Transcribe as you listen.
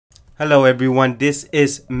Hello everyone, this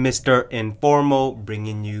is Mr. Informal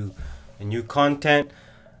bringing you a new content.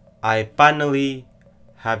 I finally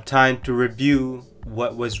have time to review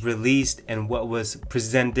what was released and what was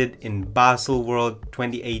presented in Basel World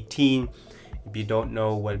 2018. If you don't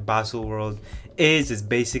know what Basel World is, it's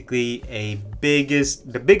basically the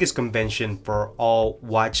biggest convention for all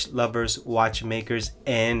watch lovers, watchmakers,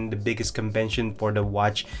 and the biggest convention for the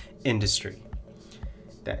watch industry.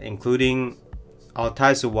 That including all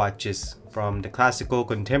types of watches, from the classical,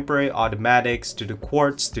 contemporary, automatics, to the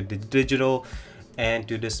quartz, to the digital, and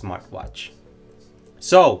to the smartwatch.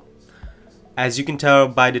 So, as you can tell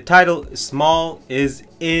by the title, small is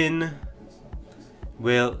in.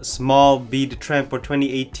 Will small be the trend for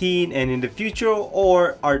 2018 and in the future,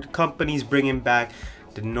 or are companies bringing back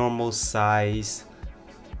the normal size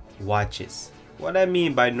watches? What I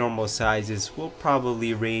mean by normal sizes will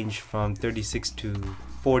probably range from 36 to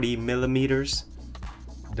 40 millimeters.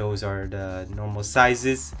 Those are the normal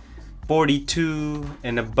sizes. 42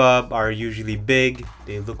 and above are usually big.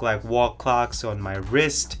 They look like wall clocks on my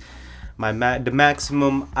wrist. The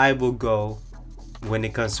maximum I will go when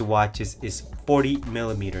it comes to watches is 40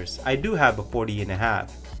 millimeters. I do have a 40 and a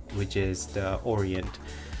half, which is the Orient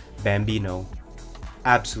Bambino.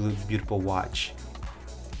 Absolute beautiful watch.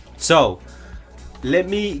 So let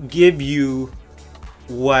me give you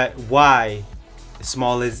why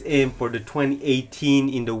small is in for the 2018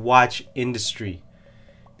 in the watch industry,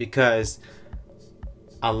 because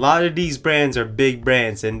a lot of these brands are big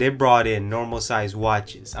brands and they brought in normal size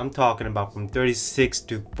watches. I'm talking about from 36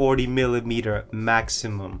 to 40 millimeter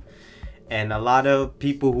maximum, and a lot of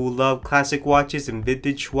people who love classic watches and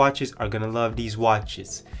vintage watches are gonna love these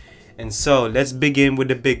watches. And so let's begin with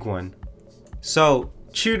the big one. So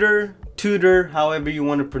Tudor, however you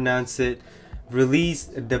want to pronounce it,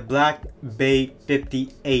 released the Black Bay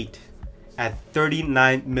 58 at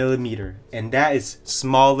 39 millimeter, and that is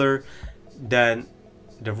smaller than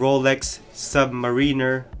the Rolex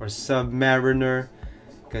Submariner or Submariner,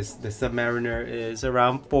 because the Submariner is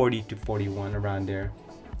around 40 to 41, around there.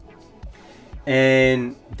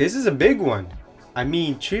 And this is a big one. I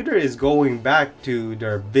mean, Tudor is going back to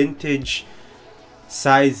their vintage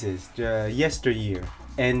sizes, the yesteryear,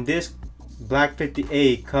 and this Black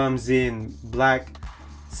 58 comes in black,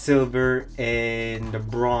 silver, and the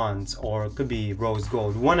bronze, or it could be rose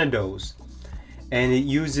gold, one of those. And it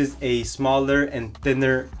uses a smaller and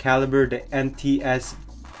thinner caliber, the MT5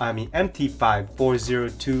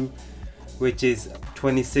 402, which is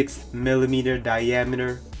 26 millimeter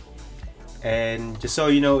diameter. And just so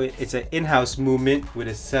you know, it's an in-house movement with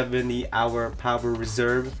a 70-hour power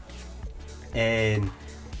reserve, and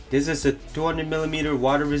this is a 200 millimeter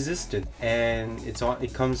water resistant, and it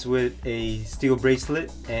comes with a steel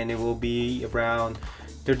bracelet, and it will be around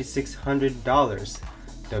 $3,600.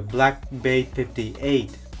 The Black Bay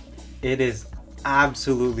 58, it is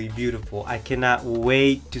absolutely beautiful. I cannot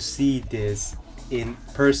wait to see this in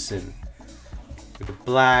person. With the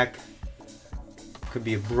black, could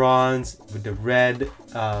be a bronze with the red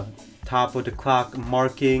top of the clock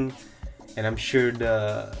marking, and I'm sure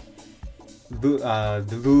the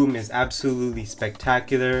loom is absolutely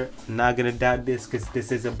spectacular. I'm not gonna doubt this, because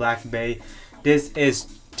this is a Black Bay. This is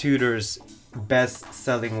Tudor's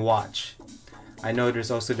best-selling watch. I know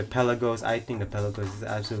there's also the Pelagos. I think the Pelagos is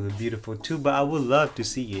absolutely beautiful too, but I would love to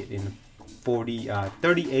see it in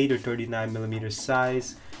 38 or 39 millimeter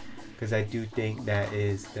size, because I do think that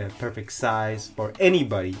is the perfect size for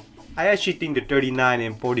anybody. I actually think the 39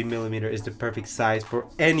 and 40 millimeter is the perfect size for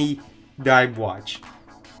any dive watch,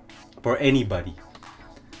 for anybody.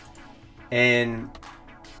 And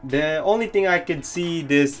the only thing I could see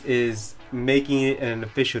this is making it an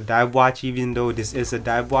official dive watch, even though this is a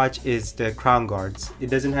dive watch, is the crown guards. It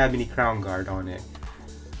doesn't have any crown guard on it,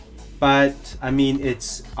 but I mean,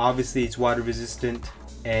 it's obviously it's water resistant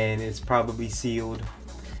and it's probably sealed,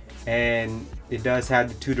 and it does have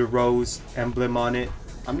the Tudor Rose emblem on it.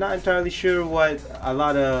 I'm not entirely sure what a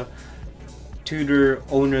lot of Tudor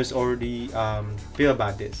owners already feel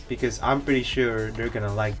about this, because I'm pretty sure they're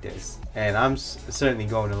gonna like this, and I'm certainly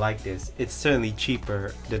going to like this. It's certainly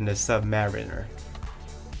cheaper than the Submariner.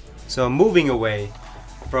 So moving away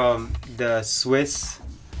from the Swiss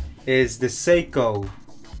is the Seiko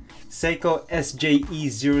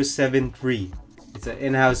SJE073. It's an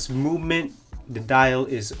in-house movement. The dial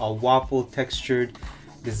is a waffle textured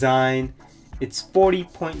design. It's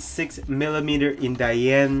 40.6 millimeter in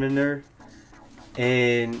diameter,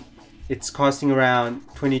 and it's costing around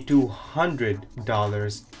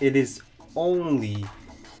 $2,200. It is only,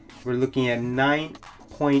 we're looking at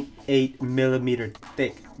 9.8 millimeter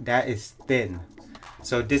thick. That is thin.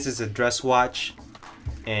 So this is a dress watch.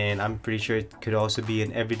 and I'm pretty sure it could also be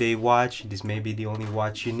an everyday watch. This may be the only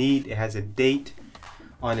watch you need. It has a date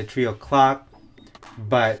on the 3 o'clock,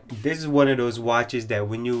 but this is one of those watches that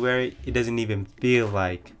when you wear it, it doesn't even feel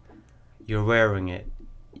like you're wearing it.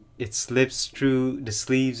 It slips through the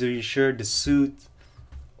sleeves of your shirt, the suit,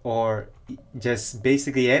 or just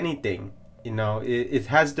basically anything. You know, it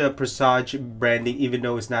has the Presage branding, even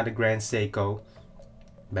though it's not a Grand Seiko,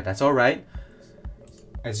 but that's all right.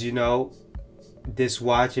 As you know, this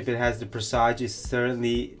watch, if it has the Presage, is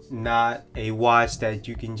certainly not a watch that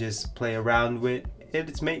you can just play around with.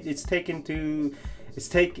 It's meant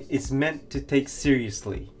to take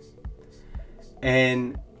seriously.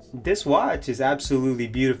 And this watch is absolutely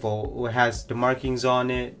beautiful. It has the markings on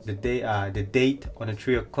it, the date on the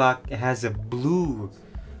 3 o'clock. It has a blue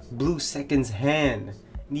seconds hand. It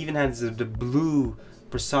even has the blue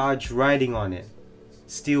Presage writing on it.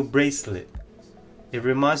 Steel bracelet. It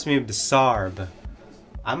reminds me of the Sarb.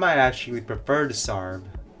 I might actually prefer the Sarb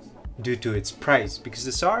due to its price, because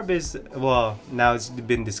the Sarb is, well, now it's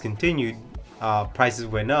been discontinued. Prices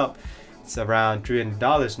went up. It's around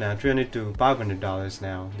 $300 now, $300 to $500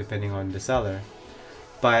 now, depending on the seller.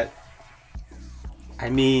 But I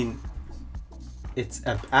mean, it's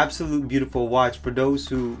an absolute beautiful watch. For those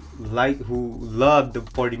who love the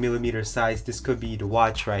 40mm size, this could be the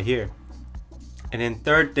watch right here. And then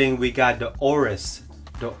third thing, we got the Oris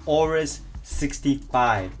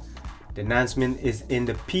 65. The announcement is in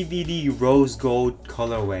the PVD rose gold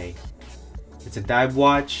colorway. It's a dive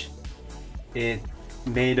watch. It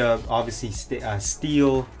made of obviously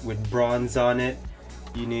steel with bronze on it.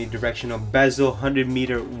 You need directional bezel,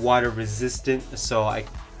 100-meter water resistant. So I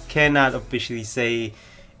cannot officially say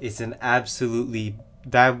it's an absolutely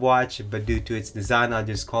dive watch, but due to its design, I'll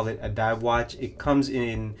just call it a dive watch. It comes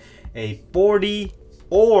in a 40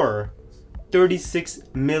 or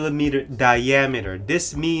 36mm diameter.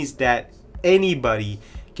 This means that anybody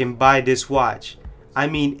can buy this watch. I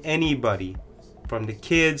mean anybody, from the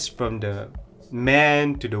kids, from the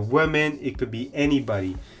man to the women. It could be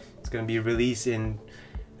anybody. It's gonna be released in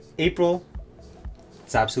April.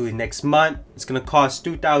 It's absolutely next month. It's gonna cost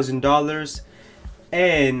 $2,000.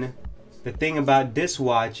 And the thing about this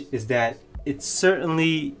watch is that it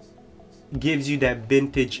certainly gives you that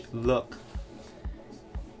vintage look,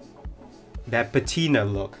 that patina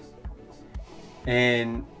look.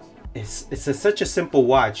 And it's such a simple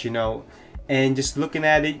watch, you know. And just looking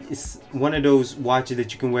at it, it's one of those watches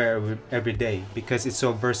that you can wear every day because it's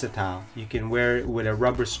so versatile. You can wear it with a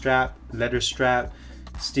rubber strap, leather strap,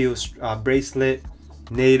 steel bracelet,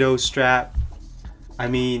 NATO strap. I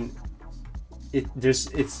mean,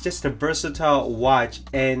 it's just a versatile watch.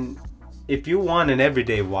 And if you want an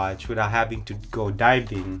everyday watch without having to go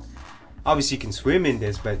diving, obviously you can swim in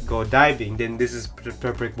this, but go diving, then this is the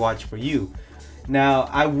perfect watch for you. Now,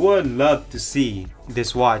 I would love to see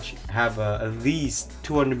this watch have at least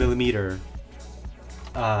 200mm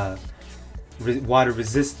water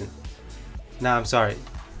resistant. Now, I'm sorry,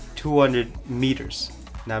 200 meters,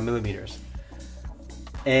 not millimeters.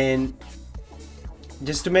 And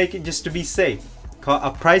just to be safe,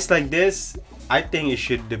 a price like this, I think it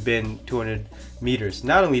should have been 200 meters.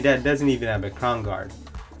 Not only that, it doesn't even have a crown guard.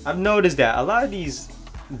 I've noticed that a lot of these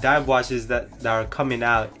dive watches that are coming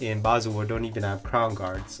out in Basel World don't even have crown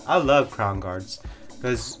guards. I love crown guards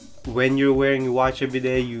because when you're wearing your watch every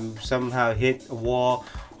day, you somehow hit a wall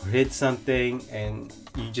or hit something, and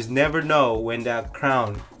you just never know when that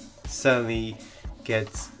crown suddenly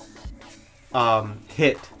gets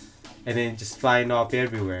hit and then just flying off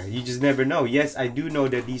everywhere. You just never know. Yes, I do know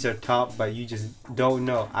that these are top, but you just don't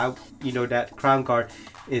know. You know that crown guard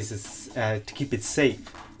is to keep it safe.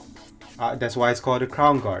 That's why it's called a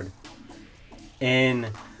crown guard. And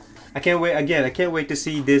I can't wait. Again, I can't wait to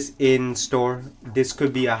see this in store. This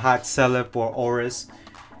could be a hot seller for Oris.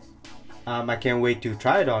 I can't wait to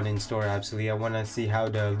try it on in store. Absolutely, I want to see how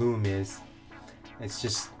the lume is. It's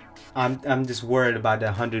just, I'm just worried about the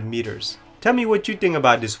 100 meters. Tell me what you think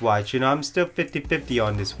about this watch. You know, I'm still 50-50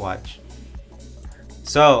 on this watch.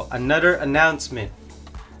 So another announcement.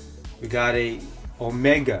 We got a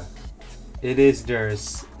Omega. It is their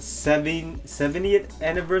 70th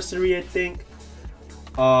anniversary, I think,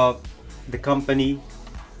 of the company,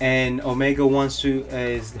 and Omega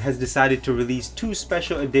has decided to release 2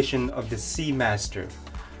 special editions of the Seamaster.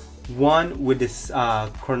 One with this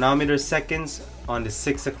chronometer seconds on the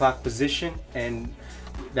 6 o'clock position, and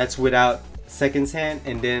that's without seconds hand,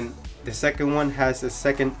 and then the second one has a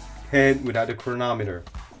second hand without a chronometer.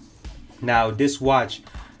 Now this watch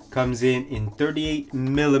comes in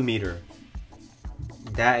 38mm.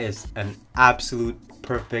 That is an absolute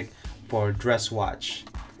perfect for a dress watch.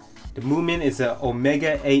 The movement is a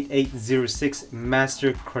Omega 8806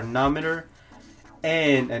 master chronometer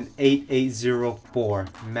and an 8804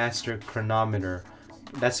 master chronometer.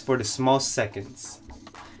 That's for the small seconds.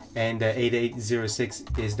 And the 8806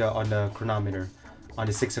 is on the chronometer on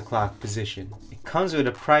the 6 o'clock position. It comes with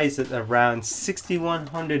a price at around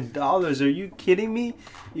 $6,100. Are you kidding me?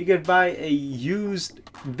 You could buy a used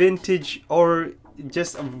vintage or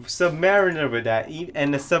just a Submariner with that,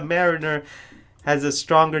 and the Submariner has a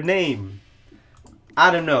stronger name. I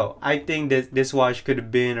don't know. I think that this watch could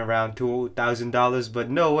have been around $2,000, but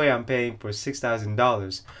no way I'm paying for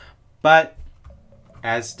 $6,000. But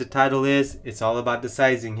as the title is, it's all about the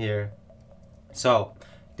sizing here. So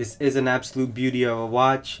this is an absolute beauty of a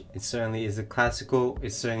watch. It certainly is a classical.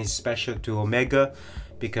 It's certainly special to Omega,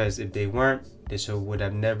 because if they weren't, this would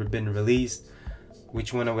have never been released.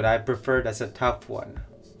 Which one would I prefer? That's a tough one.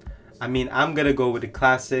 I mean, I'm gonna go with the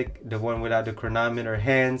classic, the one without the chronometer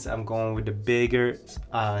hands. I'm going with the bigger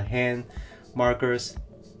hand markers.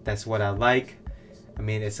 That's what I like. I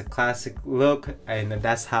mean, it's a classic look, and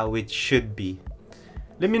that's how it should be.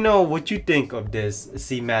 Let me know what you think of this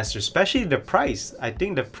Seamaster, especially the price. I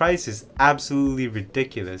think the price is absolutely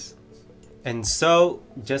ridiculous. And so,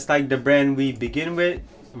 just like the brand we begin with,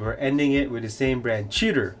 we're ending it with the same brand.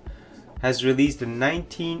 Tudor has released in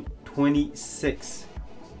 1926.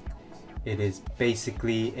 It is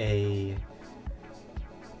basically a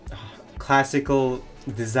classical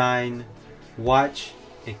design watch.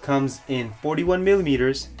 It comes in 41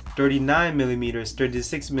 millimeters, 39 millimeters,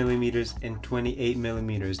 36 millimeters, and 28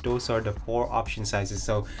 millimeters. Those are the 4 option sizes.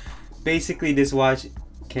 So basically this watch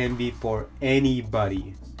can be for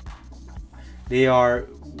anybody. They are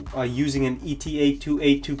using an ETA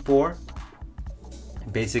 2824,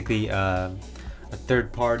 basically a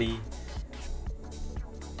third party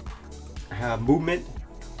movement,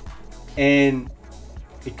 and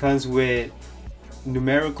it comes with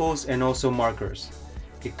numericals and also markers.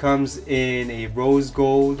 It comes in a rose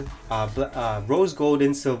gold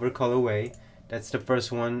and silver colorway. That's the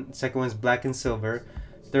first one. Second one's black and silver.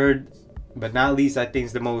 Third, but not least, I think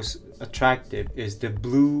is the most attractive, is the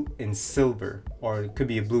blue and silver, or it could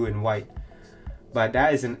be a blue and white. But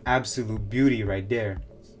that is an absolute beauty right there.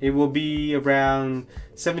 It will be around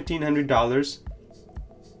 $1,700.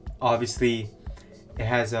 Obviously, it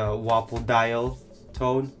has a waffle dial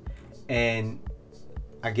tone, and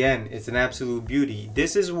again, it's an absolute beauty.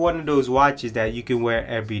 This is one of those watches that you can wear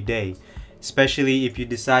every day, especially if you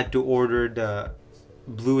decide to order the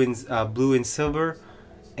blue and silver,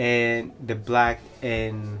 and the black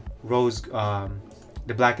and rose,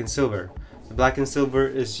 the black and silver. The black and silver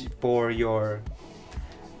is for your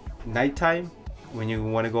nighttime when you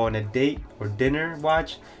want to go on a date or dinner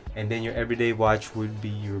watch, and then your everyday watch would be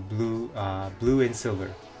your blue and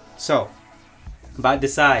silver. So about the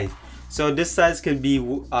size, so this size can be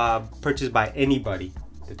purchased by anybody.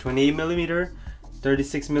 The 28 millimeter,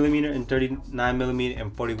 36 millimeter, and 39 millimeter,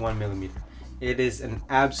 and 41 millimeter. It is an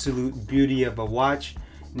absolute beauty of a watch.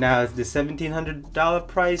 Now the $1,700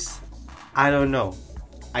 price, I don't know.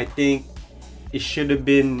 I think it should have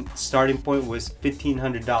been, starting point was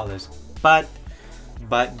 $1,500. But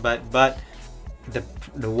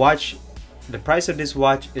the watch, the price of this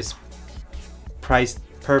watch is priced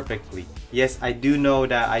perfectly. Yes, I do know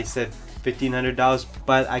that I said $1,500,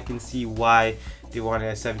 but I can see why they wanted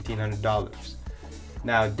at $1,700.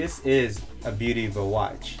 Now this is a beauty of a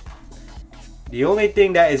watch. The only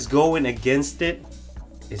thing that is going against it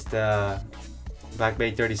is the Black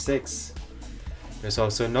Bay 36. There's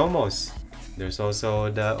also Nomos. There's also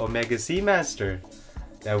the Omega Seamaster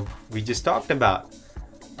that we just talked about.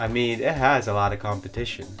 I mean, it has a lot of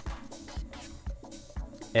competition,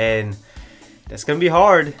 and that's gonna be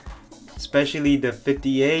hard, especially the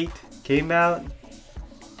 58 came out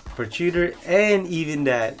for Tudor, and even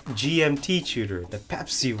that GMT Tudor, the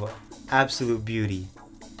Pepsi one, absolute beauty.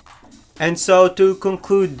 And so to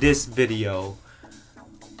conclude this video,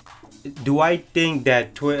 do I think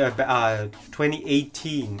that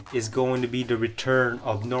 2018 is going to be the return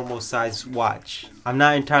of normal size watch? I'm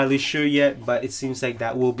not entirely sure yet, but it seems like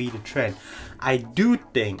that will be the trend. I do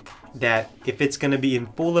think that if it's going to be in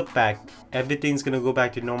full effect, everything's going to go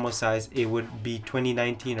back to normal size, it would be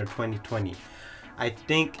 2019 or 2020. I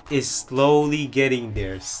think it's slowly getting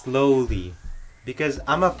there, slowly. Because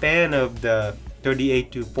I'm a fan of the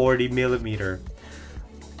 38 to 40 millimeter.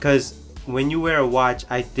 Because when you wear a watch,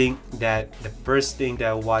 I think that the first thing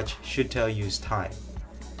that a watch should tell you is time.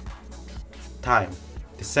 Time.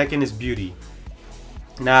 The second is beauty.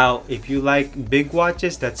 Now, if you like big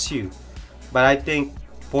watches, that's you. But I think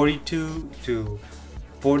 42 to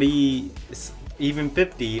 40, even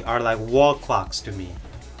 50 are like wall clocks to me.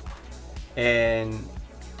 And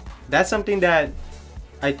that's something that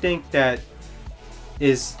I think that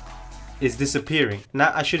is disappearing.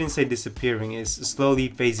 Not, I shouldn't say disappearing, is slowly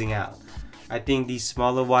phasing out. I think these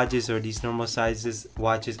smaller watches or these normal sizes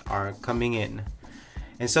watches are coming in.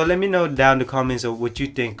 And so let me know down in the comments of what you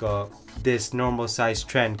think of this normal size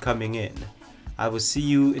trend coming in. I will see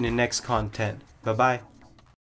you in the next content. Bye bye.